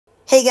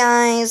Hey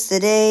guys,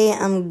 today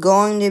I'm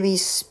going to be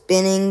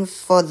spinning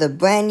for the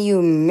brand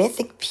new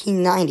Mythic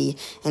P90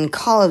 in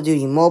Call of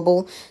Duty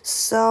Mobile.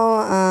 So,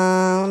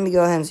 let me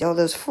go ahead and see all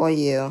this for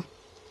you.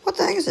 What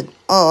the heck is it?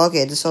 Oh,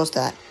 okay, the soul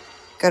stat.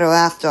 Got a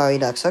Wrath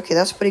Redux. Okay,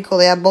 that's pretty cool.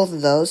 They have both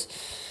of those.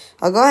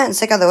 I'll go ahead and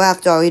check out the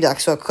Wrath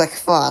Redux real quick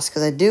fast,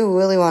 because I do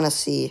really want to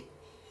see.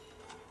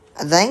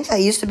 I think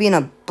that used to be in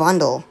a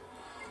bundle.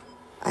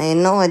 I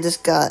know I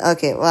just got...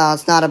 Okay, well,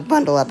 it's not a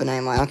bundle weapon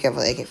anymore. I don't care for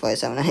the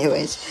AK47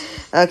 anyways.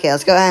 Okay,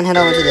 let's go ahead and head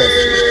over to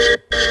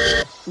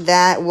this.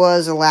 That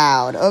was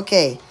loud.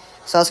 Okay,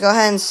 so let's go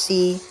ahead and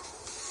see...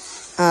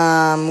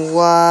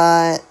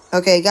 what...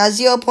 Okay, got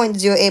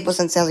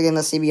 0.08% sales again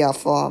the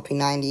CBR4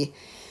 P90.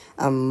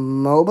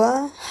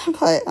 MOBA?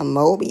 But a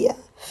Mobia?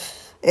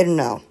 I don't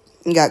know.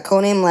 You got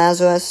codename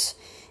Lazarus.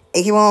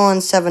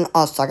 AK47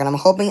 All-Star, and I'm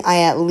hoping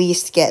I at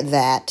least get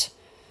that.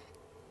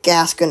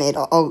 Gas grenade.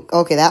 Oh,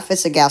 okay, that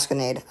fits a gas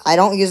grenade. I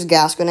don't use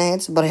gas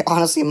grenades, but I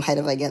honestly might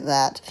if I get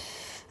that.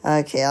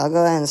 Okay, I'll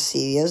go ahead and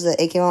see. Here's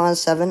the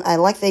AK-47. I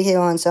like the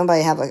AK-47, but I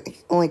have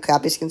only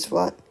crappy skins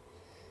for it.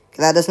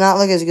 That does not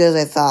look as good as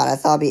I thought. I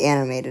thought it'd be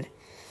animated.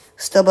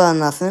 Still better than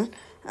nothing.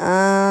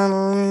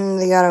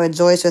 They got a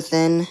Rejoice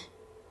Within.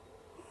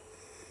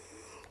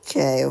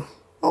 Okay.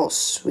 Oh,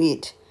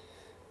 sweet.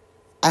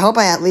 I hope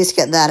I at least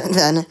get that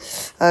then.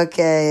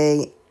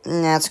 Okay,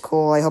 that's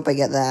cool. I hope I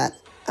get that.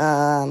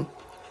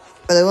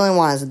 What I really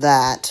want is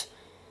that.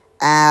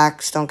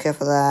 Axe, don't care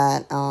for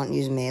that. I don't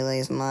use melee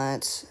as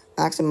much.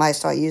 I actually might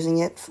start using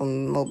it for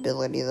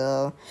mobility,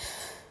 though.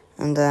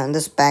 And then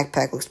this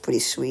backpack looks pretty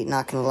sweet,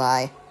 not gonna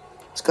lie.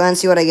 Let's go ahead and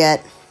see what I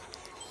get.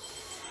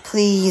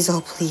 Please, oh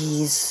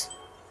please.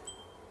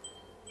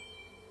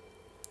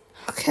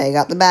 Okay,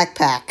 got the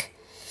backpack.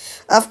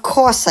 Of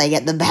course I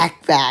get the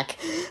backpack.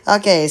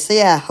 Okay, so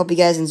yeah, hope you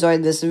guys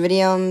enjoyed this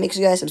video. Make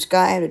sure you guys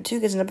subscribe to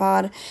 2 Kids in the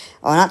Pod.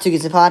 Oh, not 2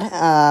 Kids in the Pod.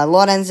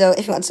 Lord Enzo,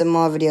 if you want some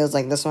more videos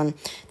like this one.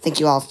 Thank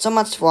you all so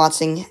much for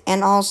watching,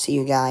 and I'll see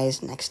you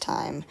guys next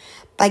time.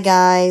 Bye,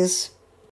 guys.